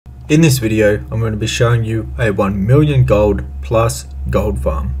In this video, I'm going to be showing you a 1 million gold plus gold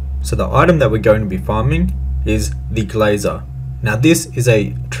farm. So the item that we're going to be farming is the Glazer. Now this is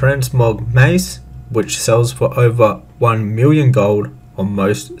a transmog mace which sells for over 1 million gold on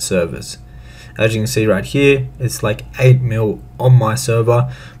most servers. As you can see right here, it's like 8 mil on my server,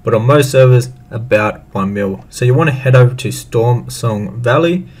 but on most servers about 1 mil. So you want to head over to Storm Song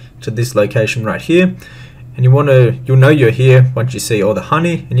Valley to this location right here. And you'll know you're here once you see all the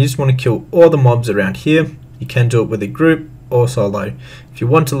honey, and you just want to kill all the mobs around here. You can do it with a group or solo. If you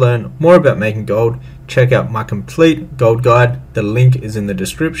want to learn more about making gold, check out my complete gold guide. The link is in the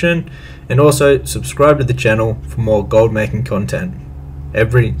description, and also subscribe to the channel for more gold making content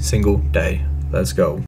every single day. Let's go.